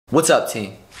What's up,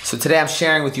 team? So today I'm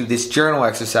sharing with you this journal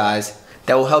exercise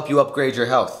that will help you upgrade your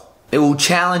health. It will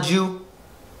challenge you,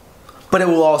 but it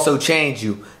will also change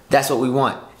you. That's what we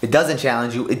want. It doesn't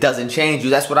challenge you, it doesn't change you.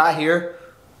 That's what I hear.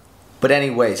 But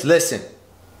anyways, listen.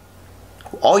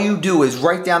 All you do is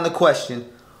write down the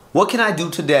question, what can I do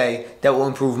today that will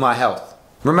improve my health?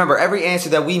 Remember, every answer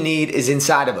that we need is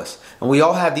inside of us. And we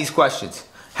all have these questions.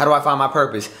 How do I find my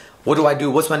purpose? What do I do?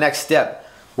 What's my next step?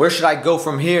 Where should I go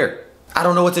from here? I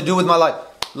don't know what to do with my life.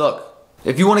 Look,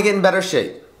 if you want to get in better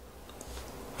shape,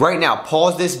 right now,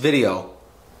 pause this video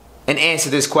and answer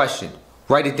this question.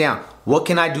 Write it down. What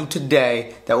can I do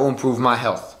today that will improve my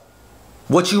health?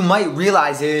 What you might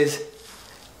realize is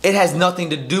it has nothing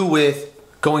to do with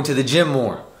going to the gym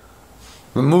more,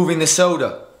 removing the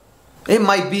soda. It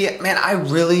might be, man, I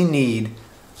really need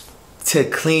to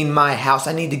clean my house.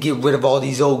 I need to get rid of all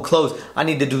these old clothes. I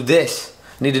need to do this.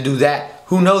 I need to do that.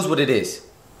 Who knows what it is?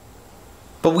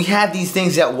 But we have these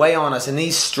things that weigh on us, and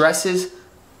these stresses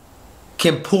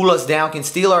can pull us down, can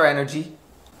steal our energy,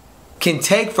 can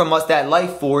take from us that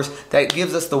life force that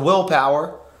gives us the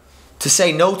willpower to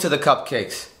say no to the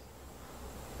cupcakes,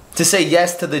 to say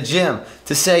yes to the gym,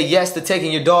 to say yes to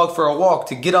taking your dog for a walk,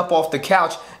 to get up off the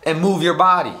couch and move your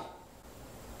body.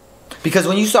 Because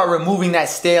when you start removing that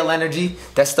stale energy,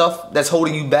 that stuff that's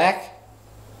holding you back,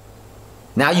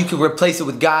 now you can replace it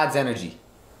with God's energy.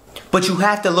 But you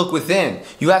have to look within.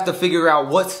 You have to figure out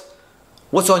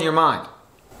what's on your mind.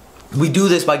 We do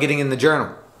this by getting in the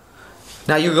journal.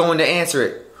 Now you're going to answer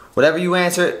it. Whatever you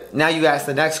answer it, now you ask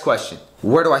the next question.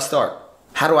 Where do I start?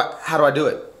 How do I do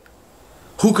it?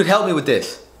 Who could help me with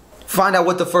this? Find out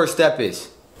what the first step is.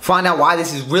 Find out why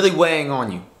this is really weighing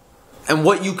on you and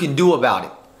what you can do about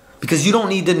it. Because you don't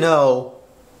need to know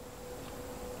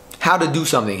how to do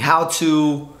something,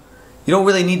 you don't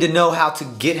really need to know how to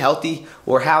get healthy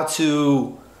or how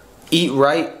to eat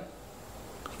right.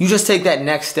 You just take that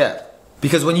next step.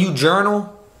 Because when you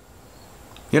journal,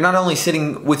 you're not only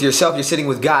sitting with yourself, you're sitting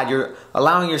with God. You're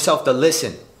allowing yourself to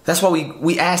listen. That's why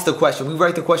we ask the question. We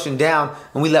write the question down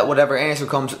and we let whatever answer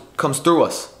comes through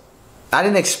us. I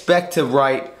didn't expect to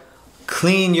write,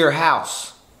 clean your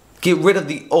house. Get rid of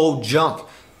the old junk.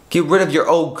 Get rid of your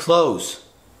old clothes.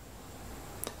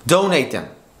 Donate them.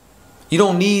 You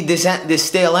don't need this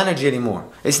stale energy anymore.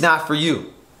 It's not for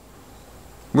you.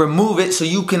 Remove it so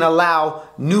you can allow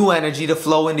new energy to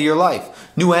flow into your life.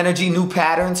 New energy, new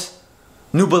patterns,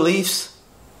 new beliefs.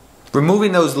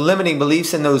 Removing those limiting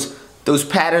beliefs and those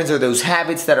patterns or those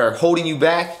habits that are holding you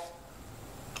back.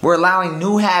 We're allowing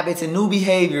new habits and new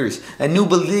behaviors and new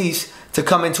beliefs to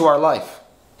come into our life.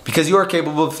 Because you are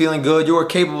capable of feeling good. You are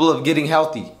capable of getting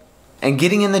healthy. And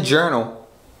getting in the journal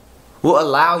will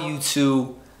allow you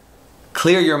to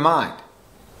clear your mind.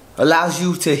 Allows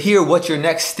you to hear what your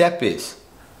next step is.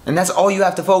 And that's all you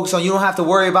have to focus on. You don't have to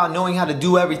worry about knowing how to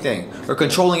do everything or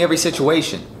controlling every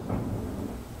situation.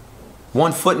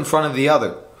 One foot in front of the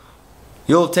other.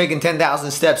 You'll have taken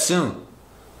 10,000 steps soon.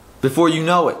 Before you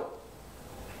know it.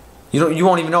 You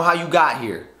won't even know how you got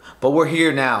here. But we're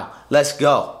here now. Let's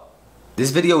go.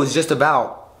 This video is just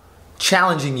about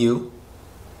challenging you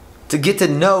to get to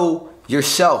know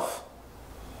yourself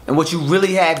and what you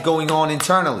really have going on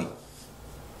internally.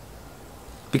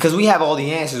 Because we have all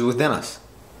the answers within us.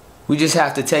 We just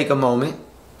have to take a moment,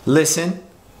 listen,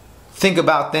 think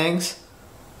about things,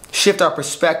 shift our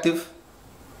perspective,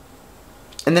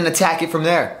 and then attack it from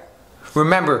there.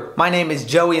 Remember, my name is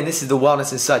Joey and this is the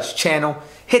Wellness and Such channel.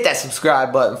 Hit that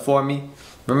subscribe button for me.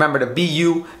 Remember to be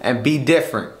you and be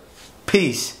different.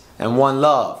 Peace and one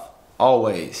love,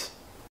 always.